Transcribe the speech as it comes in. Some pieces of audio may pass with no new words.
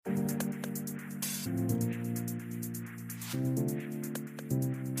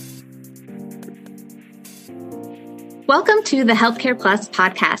Welcome to the Healthcare Plus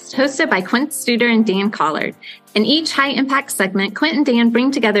podcast, hosted by Quint Studer and Dan Collard. In each high-impact segment, Quint and Dan bring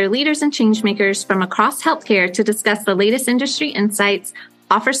together leaders and changemakers from across healthcare to discuss the latest industry insights,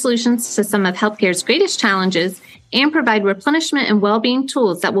 offer solutions to some of healthcare's greatest challenges, and provide replenishment and well-being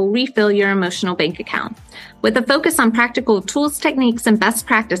tools that will refill your emotional bank account. With a focus on practical tools, techniques, and best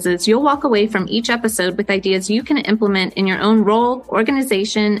practices, you'll walk away from each episode with ideas you can implement in your own role,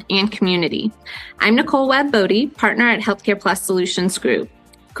 organization, and community. I'm Nicole Webb-Bodie, partner at Healthcare Plus Solutions Group.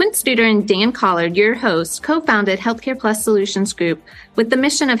 Quint Studer and Dan Collard, your hosts, co-founded Healthcare Plus Solutions Group with the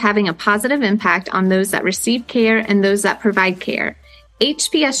mission of having a positive impact on those that receive care and those that provide care.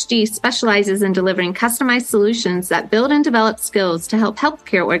 HPSG specializes in delivering customized solutions that build and develop skills to help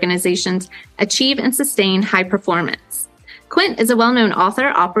healthcare organizations achieve and sustain high performance. Quint is a well-known author,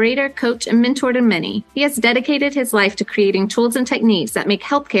 operator, coach, and mentor to many. He has dedicated his life to creating tools and techniques that make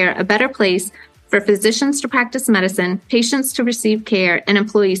healthcare a better place for physicians to practice medicine, patients to receive care, and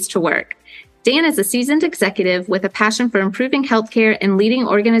employees to work. Dan is a seasoned executive with a passion for improving healthcare and leading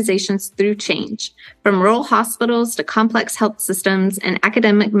organizations through change. From rural hospitals to complex health systems and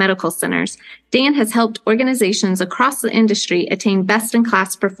academic medical centers, Dan has helped organizations across the industry attain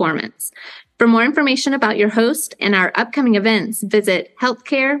best-in-class performance. For more information about your host and our upcoming events, visit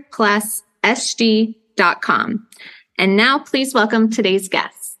healthcareplussg.com. And now, please welcome today's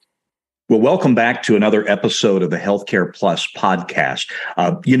guest. Well, welcome back to another episode of the Healthcare Plus podcast.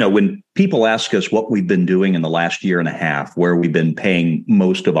 When people ask us what we've been doing in the last year and a half, where we've been paying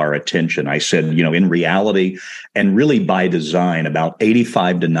most of our attention, I said, in reality and really by design, about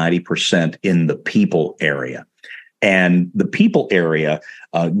 85 to 90% in the people area. And the people area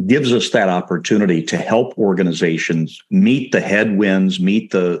gives us that opportunity to help organizations meet the headwinds,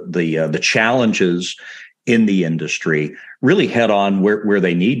 meet the challenges in the industry, really head on where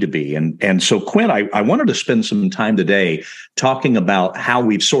they need to be. And so, Quint, I wanted to spend some time today talking about how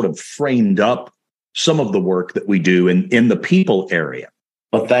we've sort of framed up some of the work that we do in the people area.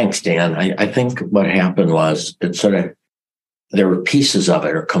 Well, thanks, Dan. I think what happened was there were pieces of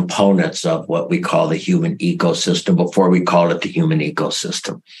it or components of what we call the human ecosystem before we called it the human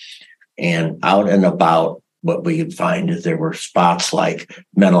ecosystem. And out and about, what we could find is there were spots like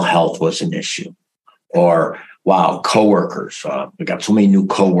mental health was an issue. Or, wow, coworkers, we got so many new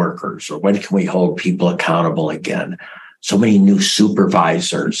coworkers, or when can we hold people accountable again? So many new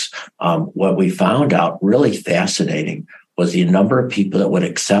supervisors. What we found out really fascinating was the number of people that would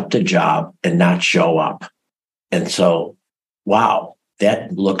accept a job and not show up. And so, wow,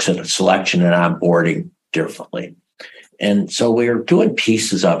 that looks at a selection and onboarding differently. And so we were doing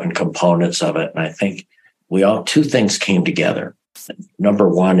pieces of it and components of it. And I think two things came together. Number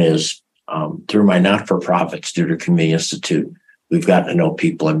one is, through my not-for-profit Student Community Institute, we've gotten to know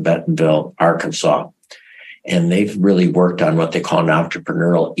people in Bentonville, Arkansas, and they've really worked on what they call an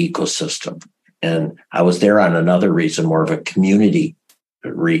entrepreneurial ecosystem. And I was there on another reason, more of a community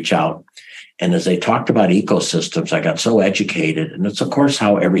reach out. And as they talked about ecosystems, I got so educated, and it's, of course,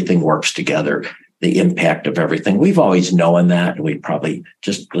 how everything works together, the impact of everything. We've always known that, and we probably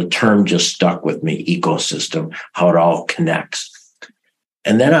the term just stuck with me, ecosystem, how it all connects.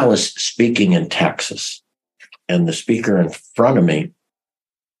 And then I was speaking in Texas, and the speaker in front of me,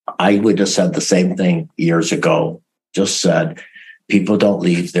 I would have said the same thing years ago, just said, people don't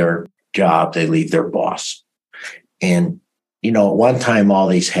leave their job, they leave their boss. And, at one time, all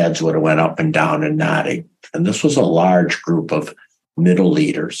these heads would have went up and down and nodding. And this was a large group of middle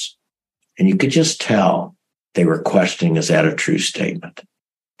leaders. And you could just tell they were questioning, is that a true statement?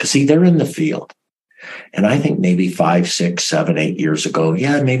 Because, see, they're in the field. And I think maybe 5, 6, 7, 8 years ago,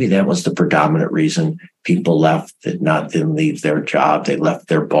 maybe that was the predominant reason people left, didn't leave their job. They left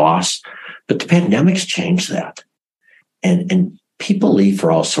their boss. But the pandemic's changed that. And people leave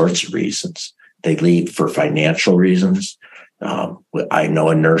for all sorts of reasons. They leave for financial reasons. I know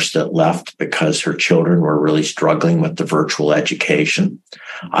a nurse that left because her children were really struggling with the virtual education.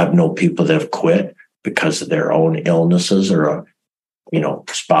 I've known people that have quit because of their own illnesses or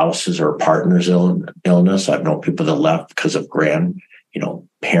spouses or partners' illness. I've known people that left because of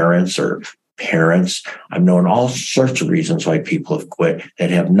parents or parents. I've known all sorts of reasons why people have quit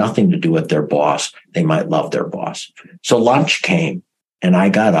that have nothing to do with their boss. They might love their boss. So lunch came, and I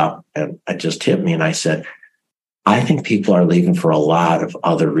got up, and it just hit me, and I said, I think people are leaving for a lot of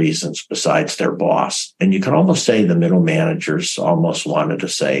other reasons besides their boss. And you can almost say the middle managers almost wanted to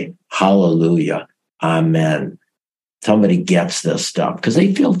say, hallelujah, amen. Somebody gets this stuff because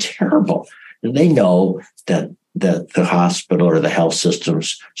they feel terrible. And they know that the hospital or the health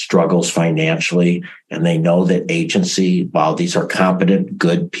systems struggles financially. And they know that agency, while these are competent,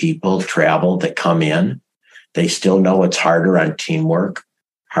 good people, travel that come in, They still know it's harder on teamwork,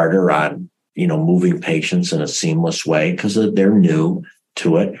 harder on, moving patients in a seamless way because they're new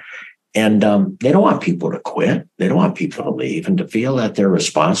to it. And they don't want people to quit. They don't want people to leave. And to feel that they're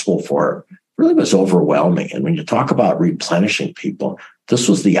responsible for it really was overwhelming. And when you talk about replenishing people, this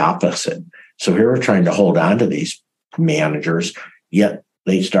was the opposite. So here we're trying to hold on to these managers, yet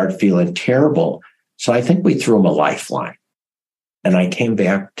they start feeling terrible. So I think we threw them a lifeline. And I came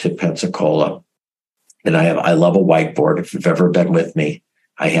back to Pensacola, and I love a whiteboard. If you've ever been with me,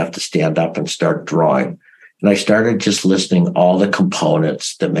 I have to stand up and start drawing. And I started just listing all the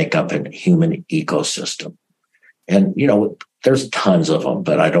components that make up a human ecosystem. And, there's tons of them,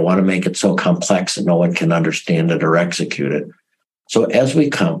 but I don't want to make it so complex that no one can understand it or execute it. So as we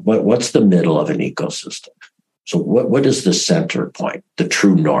come, what's the middle of an ecosystem? So what is the center point, the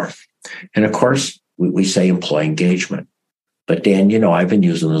true north? And of course, we say employee engagement. But Dan, I've been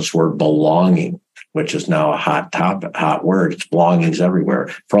using this word belonging, which is now a hot word. It's belongings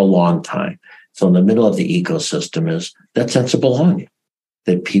everywhere for a long time. So in the middle of the ecosystem is that sense of belonging,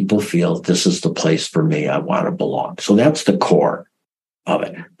 that people feel this is the place for me. I want to belong. So that's the core of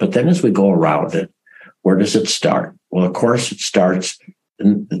it. But then as we go around it, where does it start? Well, of course, it starts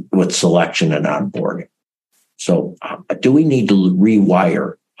with selection and onboarding. So do we need to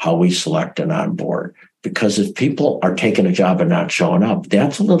rewire how we select and onboard? Because if people are taking a job and not showing up,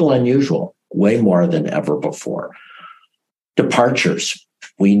 that's a little unusual, way more than ever before. Departures.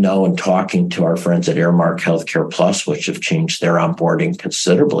 We know in talking to our friends at Airmark Healthcare Plus, which have changed their onboarding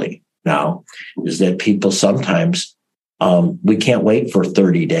considerably now, is that people sometimes, we can't wait for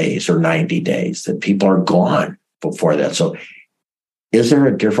 30 days or 90 days, that people are gone before that. So is there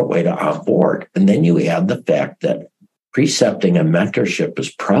a different way to onboard? And then you add the fact that precepting and mentorship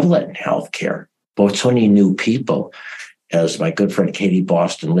is prevalent in healthcare, but so many new people. As my good friend Katie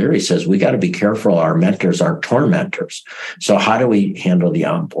Boston Leary says, we got to be careful. Our mentors aren't tormentors. So how do we handle the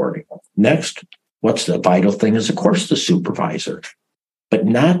onboarding? Next, what's the vital thing is, of course, the supervisor, but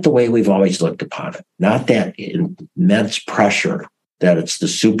not the way we've always looked upon it. Not that immense pressure that it's the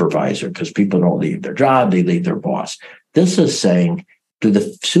supervisor, because people don't leave their job, they leave their boss. This is saying, do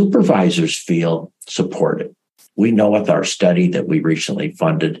the supervisors feel supported? We know with our study that we recently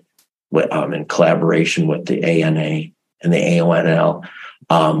funded in collaboration with the ANA and the AONL,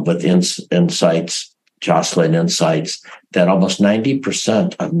 with Insights, Jocelyn Insights, that almost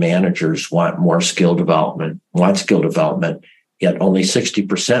 90% of managers want skill development, yet only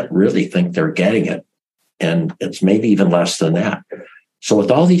 60% really think they're getting it. And it's maybe even less than that. So with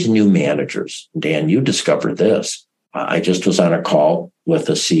all these new managers, Dan, you discovered this. I just was on a call with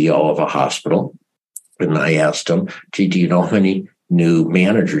the CEO of a hospital, and I asked him, gee, do you know how many new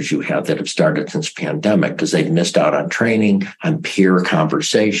managers you have that have started since pandemic? Because they've missed out on training, on peer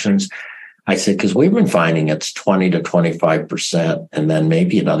conversations. I said, because we've been finding it's 20 to 25%, and then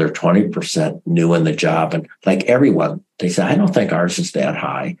maybe another 20% new in the job. And like everyone, they said, I don't think ours is that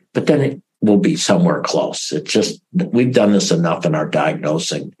high, but then it will be somewhere close. It's just, we've done this enough in our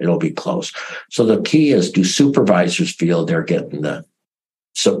diagnosing, it'll be close. So the key is, do supervisors feel they're getting the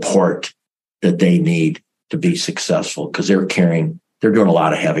support that they need to be successful? Because they're doing a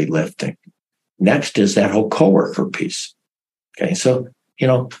lot of heavy lifting. Next is that whole coworker piece. Okay, so,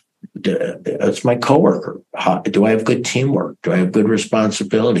 it's my coworker. Do I have good teamwork? Do I have good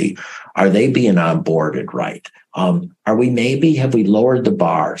responsibility? Are they being onboarded right? Have we lowered the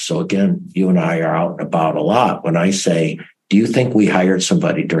bar? So again, you and I are out and about a lot. When I say, do you think we hired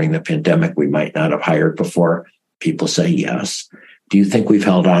somebody during the pandemic we might not have hired before? People say yes. Do you think we've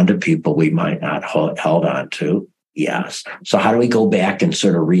held on to people we might not have held on to? Yes. So how do we go back and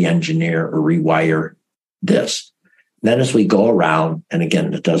sort of re-engineer or rewire this? Then as we go around, and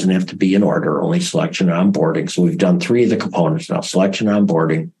again, it doesn't have to be in order, only selection and onboarding. So we've done 3 of the components now: selection,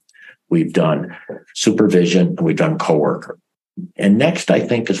 onboarding, we've done supervision, and we've done coworker. And next, I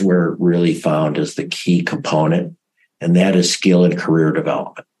think, is where it really found is the key component, and that is skill and career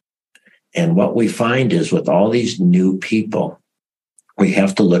development. And what we find is with all these new people, we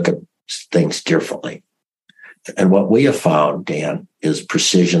have to look at things differently. And what we have found, Dan, is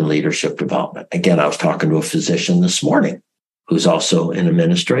precision leadership development. Again, I was talking to a physician this morning who's also in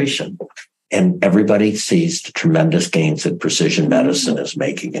administration, and everybody sees the tremendous gains that precision medicine is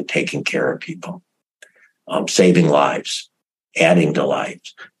making in taking care of people, saving lives, adding to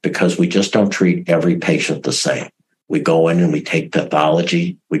lives, because we just don't treat every patient the same. We go in and we take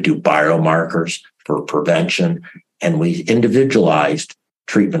pathology, we do biomarkers for prevention, and we individualized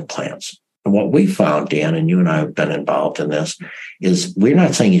treatment plans. what we found, Dan, and you and I have been involved in this, is we're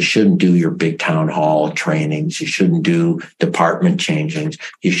not saying you shouldn't do your big town hall trainings. You shouldn't do department changings.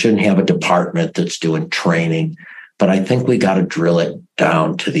 You shouldn't have a department that's doing training. But I think we got to drill it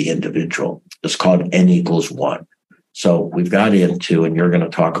down to the individual. It's called N=1. So we've got into, and you're going to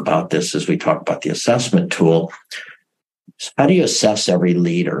talk about this as we talk about the assessment tool. How do you assess every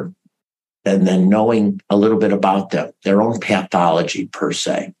leader? And then knowing a little bit about them, their own pathology per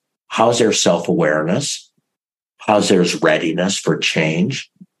se. How's their self-awareness? How's their readiness for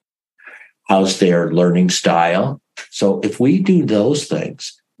change? How's their learning style? So if we do those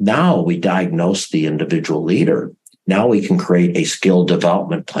things, now we diagnose the individual leader. Now we can create a skill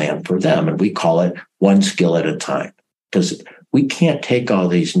development plan for them. And we call it one skill at a time. Because we can't take all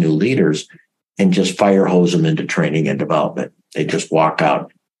these new leaders and just fire hose them into training and development. They just walk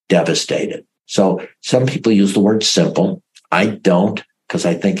out devastated. So some people use the word simple. I don't, because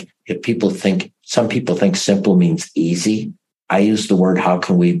I think some people think simple means easy. I use the word, how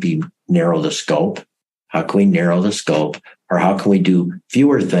can we narrow the scope? How can we narrow the scope? Or how can we do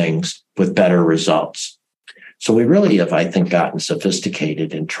fewer things with better results? So we really have, I think, gotten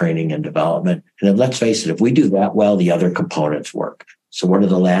sophisticated in training and development. And then let's face it, if we do that well, the other components work. So what are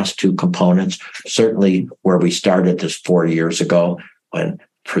the last two components? Certainly where we started this 4 years ago when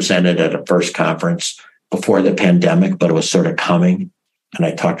presented at a first conference before the pandemic, but it was sort of coming. And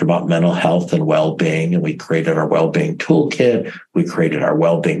I talked about mental health and well-being, and we created our well-being toolkit. We created our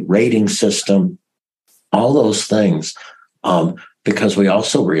well-being rating system, all those things, because we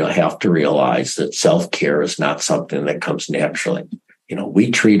also have to realize that self-care is not something that comes naturally.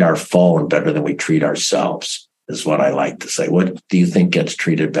 We treat our phone better than we treat ourselves, is what I like to say. What do you think gets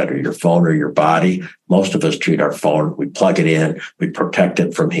treated better, your phone or your body? Most of us treat our phone. We plug it in. We protect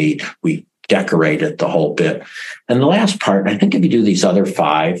it from heat. We decorate it, the whole bit. And the last part, I think if you do these other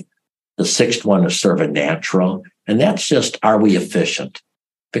 5, the 6th one is sort of a natural. And that's just, are we efficient?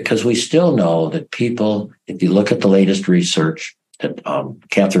 Because we still know that people, if you look at the latest research, that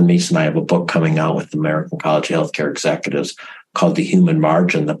Catherine Meese and I have a book coming out with the American College of Healthcare Executives called The Human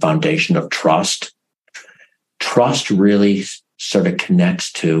Margin, the Foundation of Trust. Trust really sort of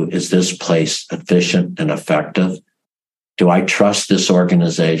connects to, is this place efficient and effective? Do I trust this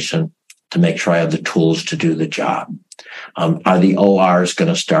organization to make sure I have the tools to do the job? Are the ORs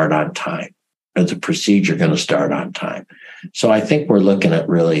going to start on time? Is the procedure going to start on time? So I think we're looking at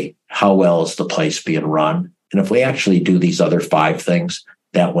really how well is the place being run. And if we actually do these other 5 things,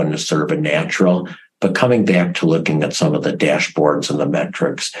 that one is sort of a natural. But coming back to looking at some of the dashboards and the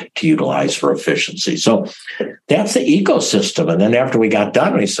metrics to utilize for efficiency. So that's the ecosystem. And then after we got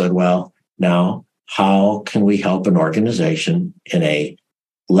done, we said, well, now how can we help an organization in a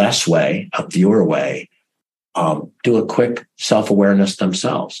less way, a fewer way, do a quick self-awareness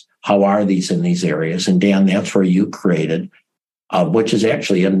themselves? How are these in these areas? And Dan, that's where you created, which is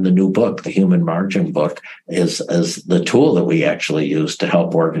actually in the new book, the Human Margin book, is the tool that we actually use to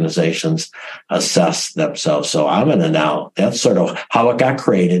help organizations assess themselves. So I'm going to now, that's sort of how it got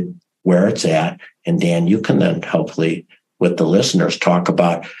created, where it's at. And Dan, you can then hopefully with the listeners talk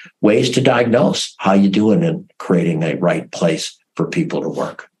about ways to diagnose how you doing in creating a right place for people to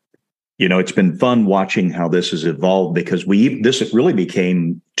work. It's been fun watching how this has evolved because this really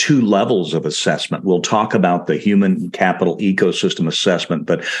became 2 levels of assessment. We'll talk about the human capital ecosystem assessment,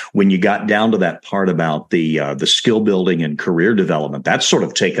 but when you got down to that part about the skill building and career development, that's sort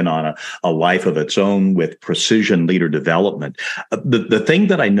of taken on a life of its own with precision leader development. The thing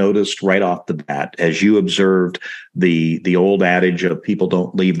that I noticed right off the bat, as you observed the old adage of people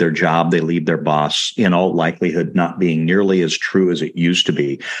don't leave their job, they leave their boss, in all likelihood not being nearly as true as it used to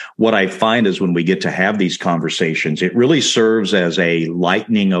be. What I find is when we get to have these conversations, it really serves as a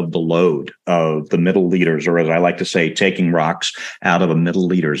lightening of the load of the middle leaders, or as I like to say, taking rocks out of a middle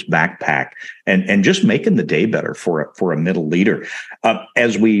leader's backpack and just making the day better for a middle leader.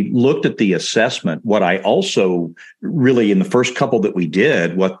 As we looked at the assessment, what I also really in the first couple that we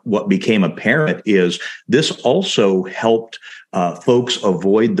did, what became apparent is this also helped folks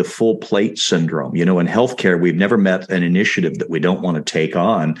avoid the full plate syndrome. In healthcare, we've never met an initiative that we don't want to take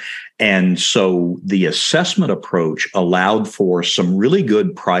on. And so the assessment approach allowed for some really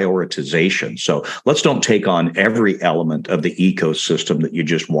good prioritization. So let's don't take on every element of the ecosystem that you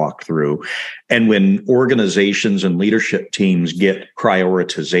just walked through. And when organizations and leadership teams get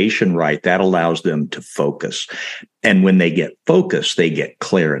prioritization right, that allows them to focus. And when they get focus, they get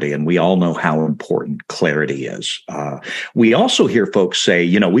clarity. And we all know how important clarity is. We also hear folks say,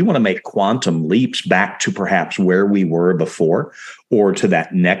 we want to make quantum leaps back to perhaps where we were before or to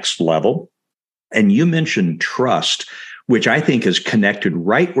that next level. And you mentioned trust. which I think is connected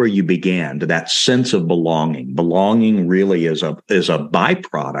right where you began, to that sense of belonging. Belonging really is a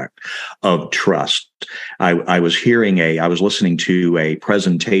byproduct of trust. I was listening to a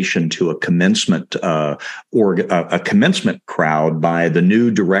presentation to a commencement crowd by the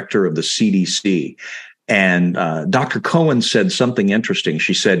new director of the CDC. And Dr. Cohen said something interesting.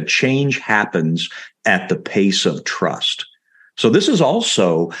 She said, change happens at the pace of trust. So this is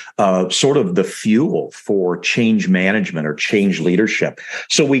also sort of the fuel for change management or change leadership.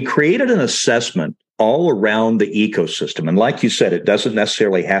 So we created an assessment all around the ecosystem. And like you said, it doesn't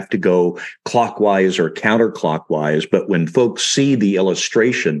necessarily have to go clockwise or counterclockwise, but when folks see the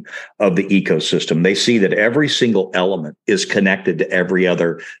illustration of the ecosystem, they see that every single element is connected to every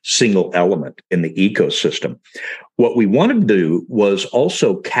other single element in the ecosystem. What we wanted to do was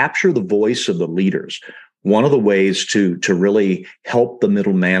also capture the voice of the leaders. One of the ways to really help the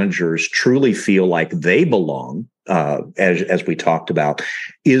middle managers truly feel like they belong, as we talked about,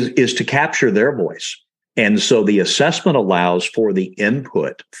 is to capture their voice. And so the assessment allows for the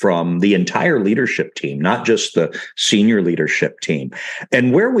input from the entire leadership team, not just the senior leadership team.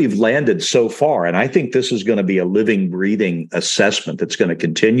 And where we've landed so far, and I think this is going to be a living, breathing assessment that's going to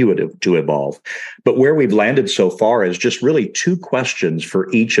continue to evolve, but where we've landed so far is just really 2 questions for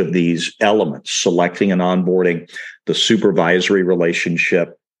each of these elements: selecting and onboarding, the supervisory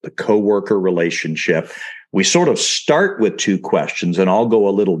relationship, the coworker relationship. We sort of start with 2 questions, and I'll go a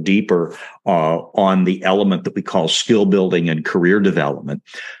little deeper on the element that we call skill building and career development.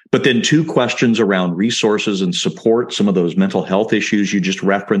 But then 2 questions around resources and support, some of those mental health issues you just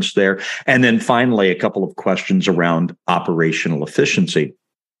referenced there. And then finally, a couple of questions around operational efficiency.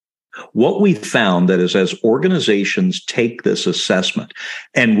 What we found that is, as organizations take this assessment,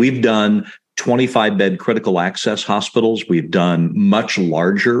 and we've done 25-bed critical access hospitals, we've done much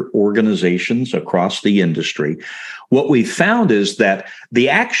larger organizations across the industry. What we found is that the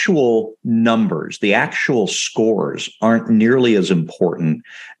actual numbers, the actual scores aren't nearly as important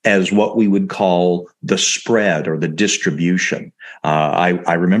as what we would call the spread or the distribution.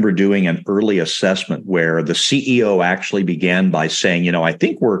 I remember doing an early assessment where the CEO actually began by saying, I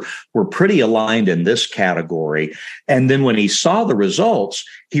think we're pretty aligned in this category. And then when he saw the results,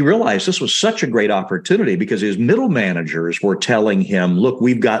 he realized this was such a great opportunity because his middle managers were telling him, look,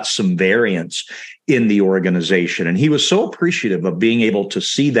 we've got some variance in the organization. And he was so appreciative of being able to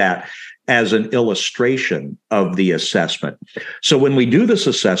see that as an illustration of the assessment. So when we do this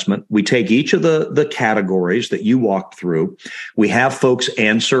assessment, we take each of the categories that you walked through. We have folks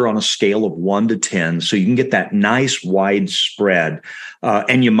answer on a scale of 1 to 10, so you can get that nice wide spread.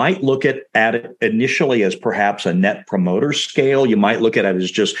 And you might look at it initially as perhaps a net promoter scale. You might look at it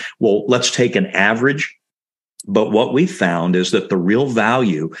as just, well, let's take an average. But what we found is that the real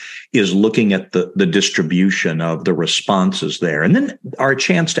value is looking at the distribution of the responses there, and then our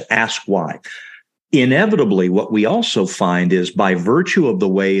chance to ask why. Inevitably, what we also find is by virtue of the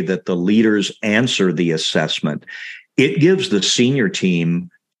way that the leaders answer the assessment, it gives the senior team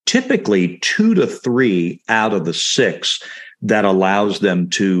typically 2 to 3 out of the 6 that allows them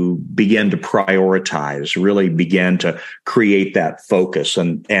to begin to prioritize, really begin to create that focus.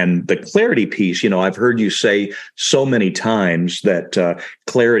 And the clarity piece, I've heard you say so many times that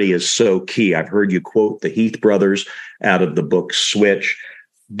clarity is so key. I've heard you quote the Heath brothers out of the book Switch.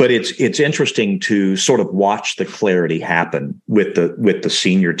 But it's interesting to sort of watch the clarity happen with the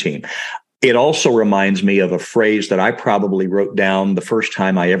senior team. It also reminds me of a phrase that I probably wrote down the first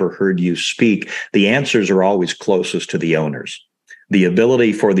time I ever heard you speak. The answers are always closest to the owners. The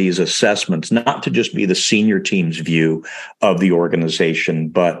ability for these assessments not to just be the senior team's view of the organization,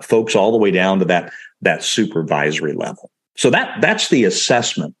 but folks all the way down to that supervisory level. So that's the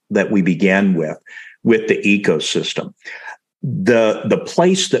assessment that we began with the ecosystem. The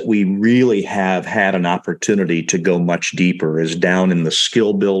place that we really have had an opportunity to go much deeper is down in the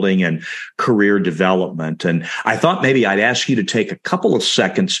skill building and career development. And I thought maybe I'd ask you to take a couple of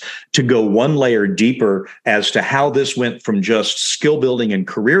seconds to go one layer deeper as to how this went from just skill building and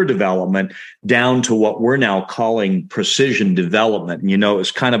career development down to what we're now calling precision development. And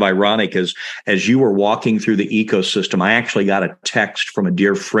it's kind of ironic as you were walking through the ecosystem, I actually got a text from a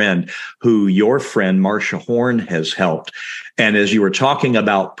dear friend who your friend, Marcia Horn, has helped. And as you were talking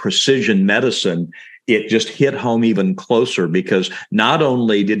about precision medicine, it just hit home even closer because not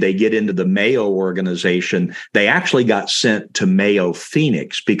only did they get into the Mayo organization, they actually got sent to Mayo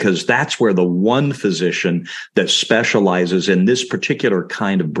Phoenix because that's where the one physician that specializes in this particular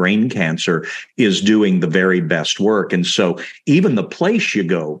kind of brain cancer is doing the very best work. And so even the place you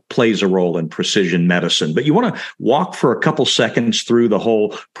go plays a role in precision medicine. But you want to walk for a couple seconds through the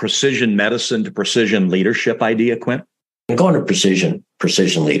whole precision medicine to precision leadership idea, Quint? And going to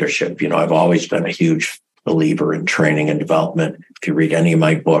precision leadership, I've always been a huge believer in training and development. If you read any of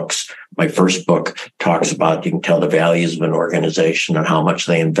my books, my first book talks about, you can tell the values of an organization and how much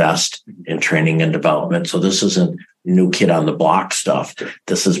they invest in training and development. So this isn't new kid on the block stuff.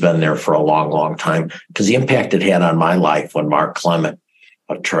 This has been there for a long, long time, because the impact it had on my life when Mark Clement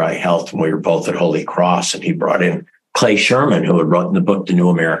of Tri-Health, when we were both at Holy Cross, and he brought in Clay Sherman, who had written the book, The New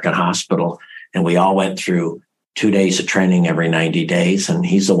American Hospital. And we all went through 2 days of training every 90 days. And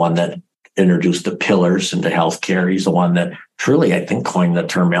he's the one that introduced the pillars into healthcare. He's the one that truly, I think, coined the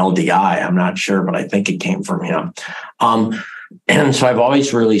term LDI. I'm not sure, but I think it came from him. And so I've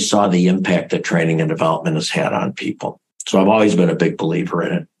always really saw the impact that training and development has had on people. So I've always been a big believer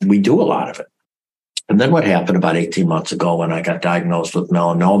in it. We do a lot of it. And then what happened about 18 months ago when I got diagnosed with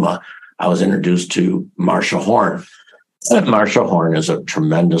melanoma, I was introduced to Marsha Horn. Marsha Horn is a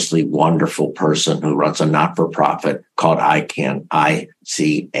tremendously wonderful person who runs a not-for-profit called ICAN,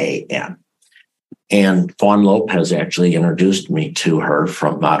 ICAN. And Fawn Lopez actually introduced me to her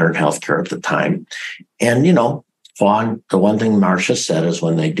from Modern Healthcare at the time. And, Fawn, the one thing Marsha said is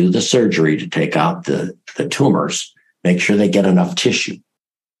when they do the surgery to take out the tumors, make sure they get enough tissue,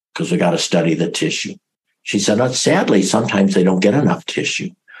 because we got to study the tissue. She said, sadly, sometimes they don't get enough tissue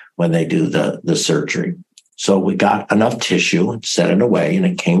when they do the surgery. So we got enough tissue and set it away, and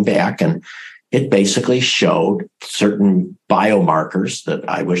it came back, and it basically showed certain biomarkers that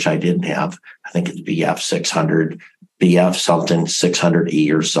I wish I didn't have. I think it's BF 600, BF something,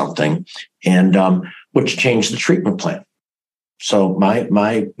 600E or something, and which changed the treatment plan. So my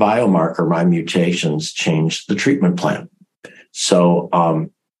biomarker, my mutations changed the treatment plan. So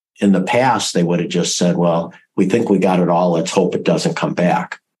in the past, they would have just said, well, we think we got it all. Let's hope it doesn't come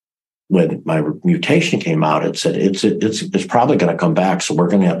back. When my mutation came out, it said it's probably going to come back. So we're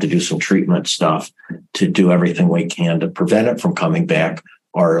going to have to do some treatment stuff to do everything we can to prevent it from coming back,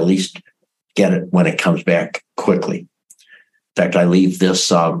 or at least get it when it comes back quickly. In fact, I leave this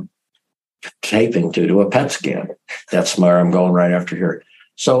taping to do a PET scan. That's where I'm going right after here.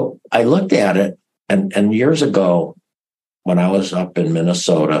 So I looked at it, and years ago, when I was up in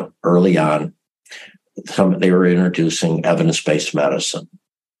Minnesota early on, they were introducing evidence-based medicine.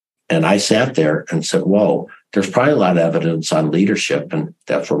 And I sat there and said, whoa, there's probably a lot of evidence on leadership. And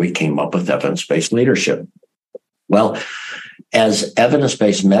that's where we came up with evidence-based leadership. Well, as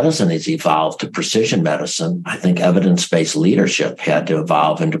evidence-based medicine has evolved to precision medicine, I think evidence-based leadership had to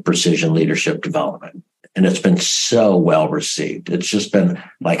evolve into precision leadership development. And it's been so well received. It's just been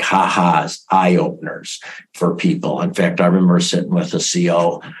like ha-has, eye-openers for people. In fact, I remember sitting with a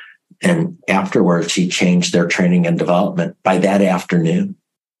CO, and afterwards he changed their training and development. By that afternoon,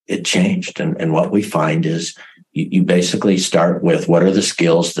 it changed. And what we find is you basically start with what are the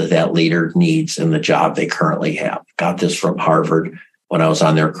skills that leader needs in the job they currently have. Got this from Harvard when I was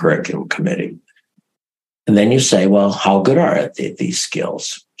on their curriculum committee. And then you say, well, how good are these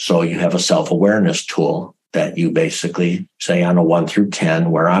skills? So you have a self-awareness tool that you basically say on a 1 through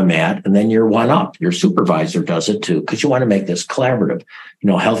 10 where I'm at, and then you're 1 up. Your supervisor does it too, because you want to make this collaborative.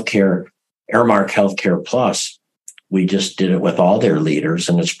 Healthcare, Airmark Healthcare Plus, we just did it with all their leaders,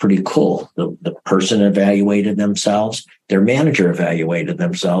 and it's pretty cool. The person evaluated themselves, their manager evaluated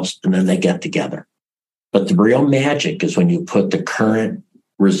themselves, and then they get together. But the real magic is when you put the current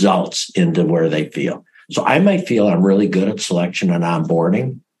results into where they feel. So I might feel I'm really good at selection and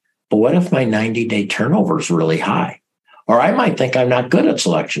onboarding, but what if my 90-day turnover is really high? Or I might think I'm not good at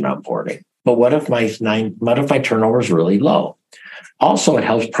selection and onboarding, but what if my turnover is really low? Also, it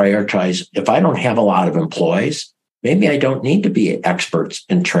helps prioritize. If I don't have a lot of employees, maybe I don't need to be experts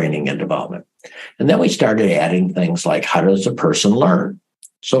in training and development. And then we started adding things like, how does a person learn?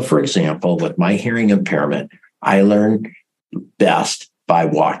 So, for example, with my hearing impairment, I learn best by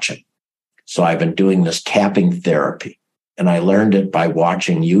watching. So I've been doing this tapping therapy, and I learned it by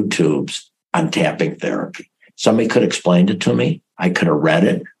watching YouTubes on tapping therapy. Somebody could explain it to me. I could have read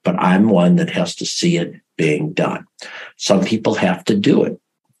it, but I'm one that has to see it being done. Some people have to do it.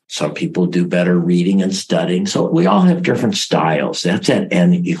 Some people do better reading and studying. So we all have different styles. That's at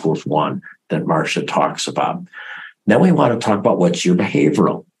N=1 that Marsha talks about. Then we want to talk about what's your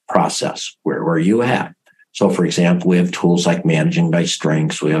behavioral process. Where are you at? So, for example, we have tools like managing by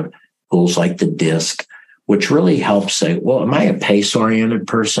strengths. We have tools like the DISC, which really helps say, well, am I a pace-oriented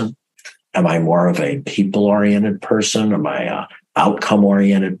person? Am I more of a people-oriented person? Am I a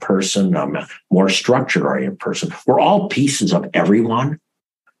outcome-oriented person? I'm a more structure-oriented person. We're all pieces of everyone,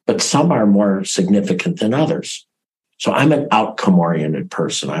 but some are more significant than others. So I'm an outcome-oriented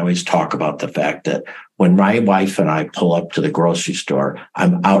person. I always talk about the fact that when my wife and I pull up to the grocery store,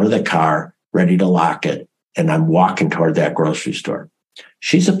 I'm out of the car, ready to lock it, and I'm walking toward that grocery store.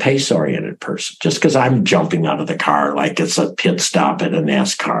 She's a pace-oriented person. Just because I'm jumping out of the car like it's a pit stop at a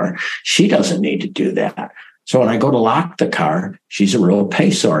NASCAR, she doesn't need to do that. So when I go to lock the car, she's a real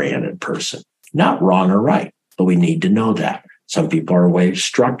pace-oriented person. Not wrong or right, but we need to know that. Some people are way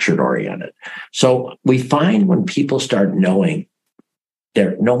structured-oriented. So we find when people start knowing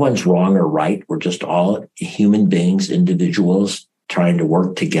that no one's wrong or right, we're just all human beings, individuals trying to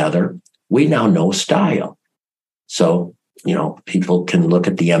work together, we now know style. So people can look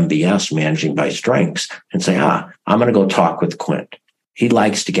at the MBS, Managing by Strengths, and say, I'm going to go talk with Quint. He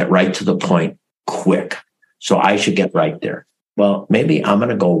likes to get right to the point quick. So I should get right there. Well, maybe I'm going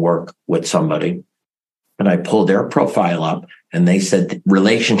to go work with somebody, and I pull their profile up, and they said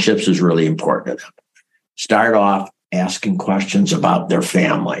relationships is really important to them. Start off asking questions about their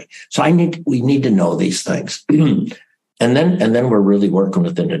family. So we need to know these things. And then we're really working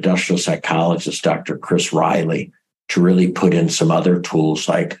with an industrial psychologist, Dr. Chris Riley, to really put in some other tools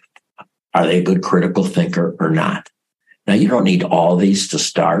like, are they a good critical thinker or not? Now, you don't need all these to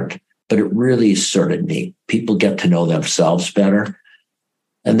start, but it really is sort of neat. People get to know themselves better.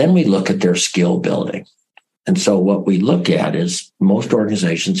 And then we look at their skill building. And so what we look at is most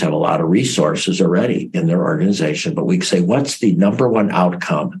organizations have a lot of resources already in their organization, but we say, what's the number one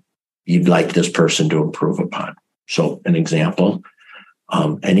outcome you'd like this person to improve upon? So an example,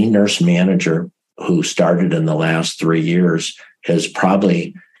 any nurse manager who started in the last 3 years has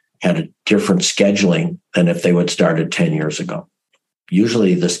probably had a different scheduling than if they would started 10 years ago.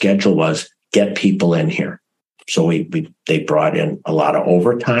 Usually the schedule was get people in here. So they brought in a lot of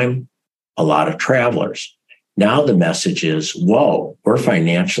overtime, a lot of travelers. Now the message is, whoa, we're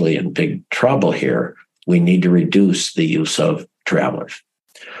financially in big trouble here. We need to reduce the use of travelers.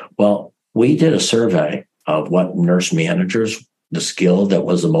 Well, we did a survey of what nurse managers, the skill that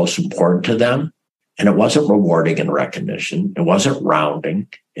was the most important to them. And it wasn't rewarding and recognition. It wasn't rounding.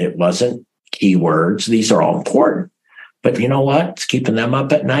 It wasn't keywords. These are all important. But you know what? It's keeping them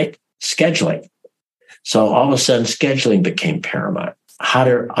up at night? Scheduling. So all of a sudden, scheduling became paramount. How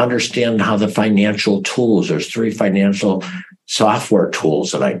to understand how the financial tools, there's 3 financial software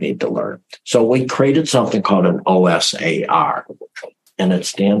tools that I need to learn. So we created something called an OSAR, and it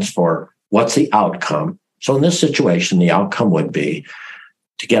stands for what's the outcome. So in this situation, the outcome would be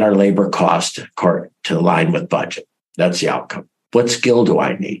to get our labor cost to align with budget. That's the outcome. What skill do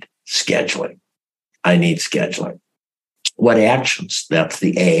I need? Scheduling. I need scheduling. What actions? That's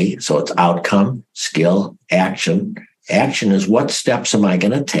the A. So it's outcome, skill, action. Action is what steps am I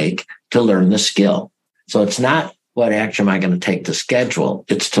going to take to learn the skill? So it's not what action am I going to take to schedule.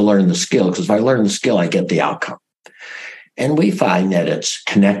 It's to learn the skill, because if I learn the skill, I get the outcome. And we find that it's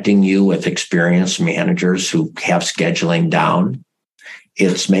connecting you with experienced managers who have scheduling down.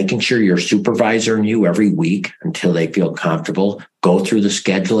 It's making sure your supervisor and you every week until they feel comfortable go through the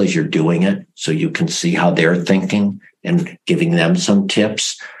schedule as you're doing it so you can see how they're thinking and giving them some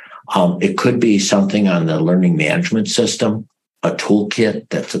tips. It could be something on the learning management system, a toolkit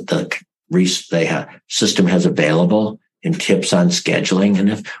that the system has available and tips on scheduling. And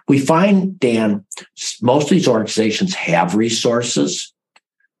if we find, Dan, most of these organizations have resources,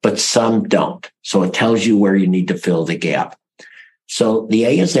 but some don't. So it tells you where you need to fill the gap. So the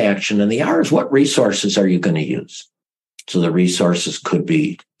A is action, and the R is what resources are you going to use? So the resources could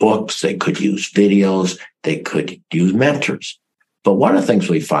be books, they could use videos, they could use mentors. But one of the things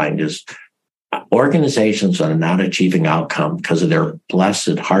we find is organizations that are not achieving outcome because of their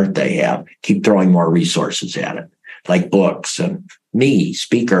blessed heart they have keep throwing more resources at it, like books and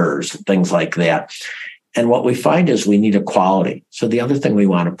speakers, and things like that. And what we find is we need equality. So the other thing we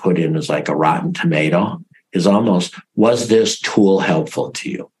want to put in is like a rotten tomato is almost, was this tool helpful to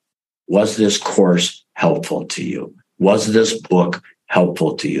you? Was this course helpful to you? Was this book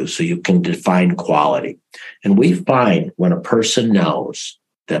helpful to you? So you can define quality. And we find when a person knows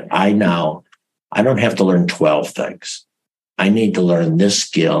that I don't have to learn 12 things. I need to learn this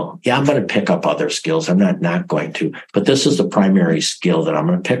skill. Yeah, I'm going to pick up other skills. I'm not going to, but this is the primary skill that I'm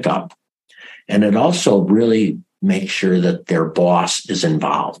going to pick up. And it also really makes sure that their boss is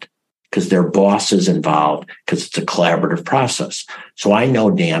involved, because their boss is involved because it's a collaborative process. So I know,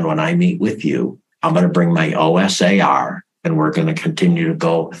 Dan, when I meet with you, I'm going to bring my OSAR and we're going to continue to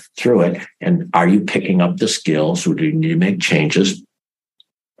go through it. And are you picking up the skills, or do you need to make changes?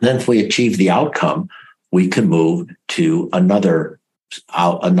 And then if we achieve the outcome, we can move to another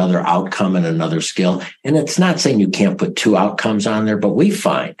outcome and another skill. And it's not saying you can't put 2 outcomes on there, but we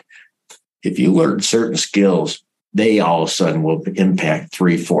find if you learn certain skills, they all of a sudden will impact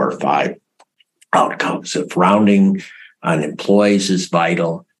 3, 4, or 5 outcomes. If rounding on employees is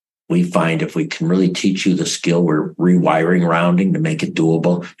vital, we find if we can really teach you the skill, we're rewiring rounding to make it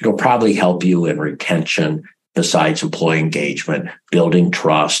doable. It'll probably help you in retention, besides employee engagement, building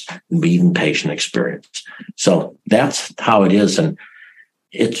trust, and even patient experience. So that's how it is. And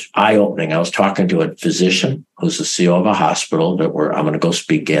it's eye-opening. I was talking to a physician who's the CEO of a hospital that I'm going to go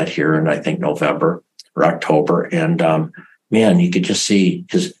speak at here in, I think, November or October. And man, you could just see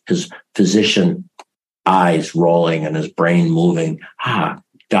his physician eyes rolling and his brain moving.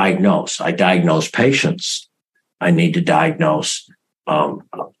 Diagnose. I diagnose patients. I need to diagnose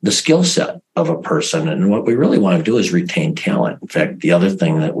the skill set of a person. And what we really want to do is retain talent. In fact, the other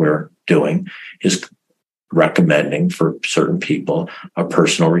thing that we're doing is recommending for certain people a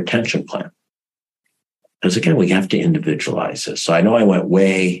personal retention plan. Because again, we have to individualize this. So I know I went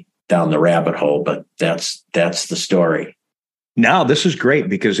way down the rabbit hole, but that's the story. No, this is great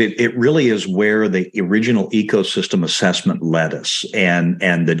because it really is where the original ecosystem assessment led us. And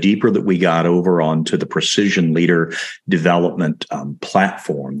the deeper that we got over onto the precision leader development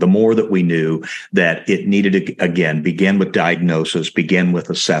platform, the more that we knew that it needed to, again, begin with diagnosis, begin with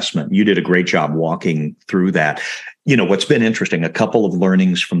assessment. You did a great job walking through that. You know, what's been interesting, a couple of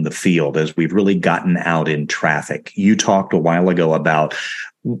learnings from the field as we've really gotten out in traffic. You talked a while ago about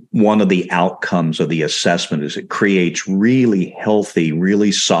one of the outcomes of the assessment is it creates really healthy,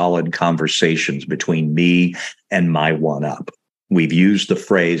 really solid conversations between me and my one-up. We've used the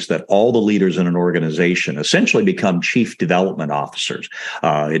phrase that all the leaders in an organization essentially become chief development officers.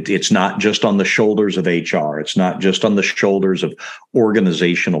 It's not just on the shoulders of HR. It's not just on the shoulders of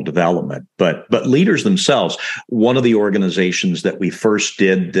organizational development, but leaders themselves. One of the organizations that we first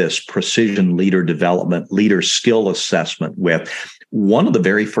did this precision leader development, leader skill assessment with, one of the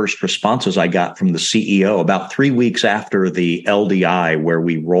very first responses I got from the CEO about 3 weeks after the LDI, where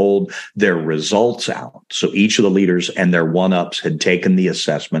we rolled their results out. So each of the leaders and their one-ups had taken the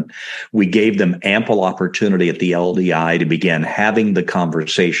assessment. We gave them ample opportunity at the LDI to begin having the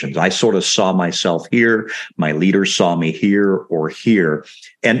conversations. I sort of saw myself here. My leaders saw me here or here.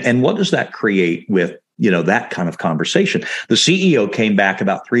 And what does that create with that kind of conversation? The CEO came back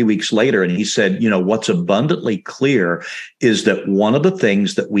about 3 weeks later and he said, what's abundantly clear is that one of the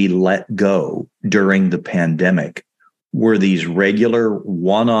things that we let go during the pandemic were these regular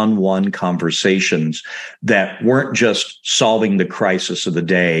one-on-one conversations that weren't just solving the crisis of the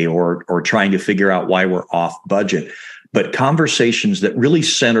day or trying to figure out why we're off budget, but conversations that really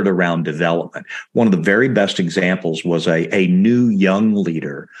centered around development. One of the very best examples was a new young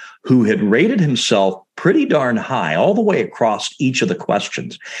leader who had rated himself pretty darn high all the way across each of the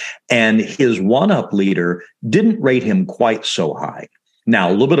questions. And his one-up leader didn't rate him quite so high. Now,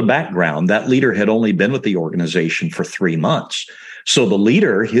 a little bit of background, that leader had only been with the organization for 3 months. So the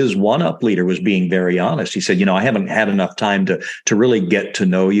leader, his one-up leader, was being very honest. He said, I haven't had enough time to really get to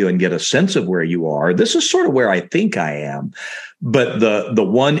know you and get a sense of where you are. This is sort of where I think I am. But the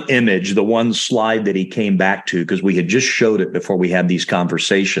one image, the one slide that he came back to, because we had just showed it before we had these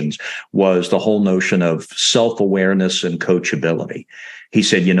conversations, was the whole notion of self-awareness and coachability. He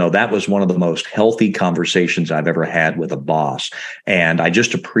said, that was one of the most healthy conversations I've ever had with a boss. And I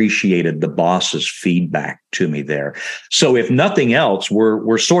just appreciated the boss's feedback to me there. So if nothing else,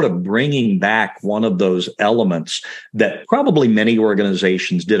 we're sort of bringing back one of those elements that probably many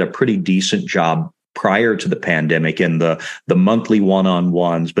organizations did a pretty decent job prior to the pandemic and the monthly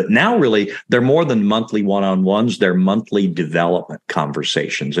one-on-ones. But now really, they're more than monthly one-on-ones. They're monthly development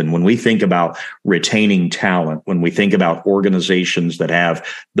conversations. And when we think about retaining talent, when we think about organizations that have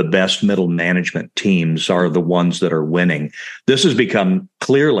the best middle management teams are the ones that are winning, this has become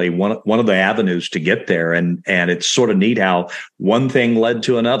clearly one of the avenues to get there. And it's sort of neat how one thing led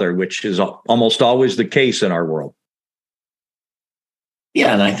to another, which is almost always the case in our world.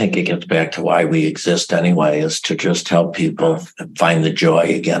 Yeah, and I think it gets back to why we exist anyway, is to just help people find the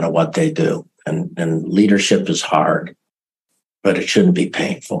joy again of what they do. And leadership is hard, but it shouldn't be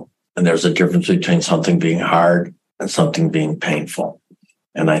painful. And there's a difference between something being hard and something being painful.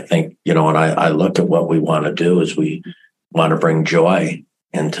 And I think, when I look at what we want to do is we want to bring joy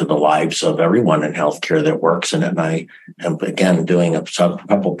into the lives of everyone in healthcare that works in it. And I am, again, doing a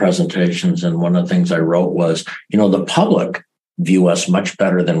couple presentations. And one of the things I wrote was, the public view us much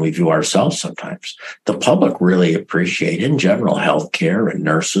better than we view ourselves sometimes. The public really appreciate, in general, healthcare and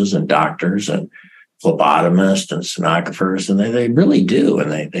nurses and doctors and phlebotomists and sonographers, and they really do.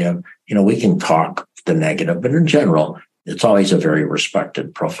 And they have, we can talk the negative, but in general, it's always a very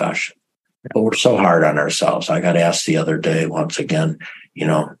respected profession. But we're so hard on ourselves. I got asked the other day, once again,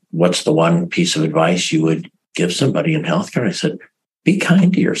 what's the one piece of advice you would give somebody in healthcare? I said, be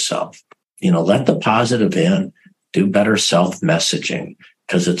kind to yourself. Let the positive in. Do better self-messaging.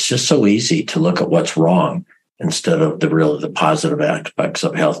 because it's just so easy to look at what's wrong instead of the positive aspects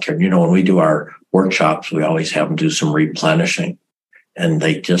of healthcare. When we do our workshops, we always have them do some replenishing, and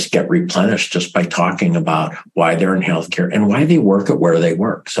they just get replenished just by talking about why they're in healthcare and why they work at where they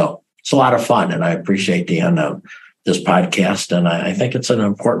work. So it's a lot of fun, and I appreciate this podcast, and I think it's an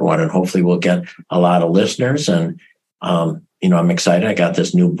important one, and hopefully we'll get a lot of listeners. And I'm excited. I got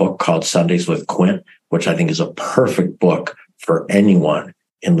this new book called Sundays with Quint, which I think is a perfect book for anyone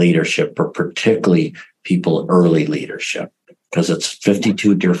in leadership, but particularly people early leadership, because it's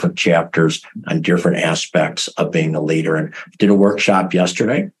 52 different chapters on different aspects of being a leader. And I did a workshop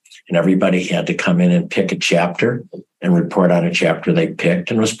yesterday, and everybody had to come in and pick a chapter and report on a chapter they picked.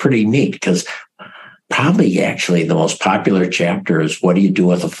 And it was pretty neat, because probably actually the most popular chapter is what do you do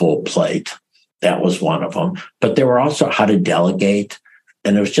with a full plate? That was one of them. But there were also how to delegate.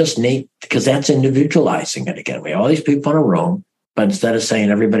 And it was just neat because that's individualizing it again. We have all these people in a room, but instead of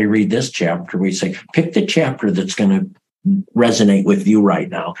saying everybody read this chapter, we say pick the chapter that's going to resonate with you right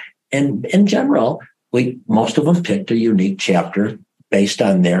now. And in general, most of them picked a unique chapter based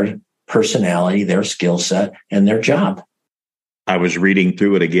on their personality, their skill set, and their job. I was reading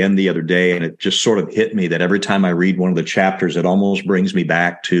through it again the other day, and it just sort of hit me that every time I read one of the chapters, it almost brings me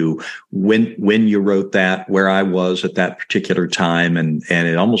back to when you wrote that, where I was at that particular time. And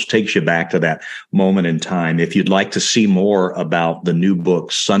it almost takes you back to that moment in time. If you'd like to see more about the new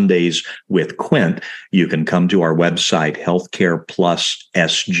book, Sundays with Quint, you can come to our website,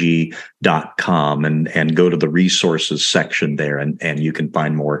 healthcareplussg.com, and go to the resources section there, and you can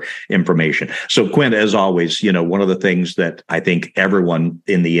find more information. So Quint, as always, one of the things that I think everyone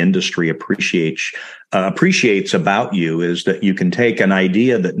in the industry appreciates about you is that you can take an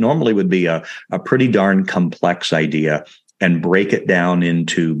idea that normally would be a pretty darn complex idea and break it down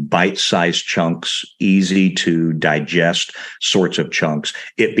into bite-sized chunks, easy to digest sorts of chunks.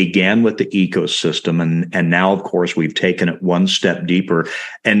 It began with the ecosystem, and now, of course, we've taken it one step deeper.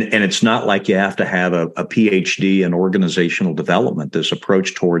 And it's not like you have to have a PhD in organizational development, this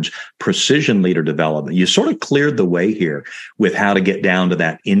approach towards precision leader development. You sort of cleared the way here with how to get down to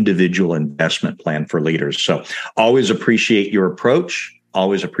that individual investment plan for leaders. So always appreciate your approach.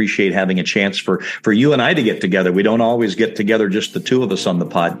 Always appreciate having a chance for you and I to get together. We don't always get together, just the two of us on the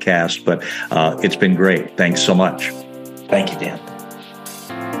podcast, but it's been great. Thanks so much. Thank you, Dan.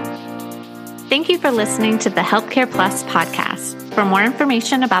 Thank you for listening to the Healthcare Plus podcast. For more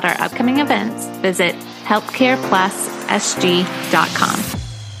information about our upcoming events, visit healthcareplussg.com.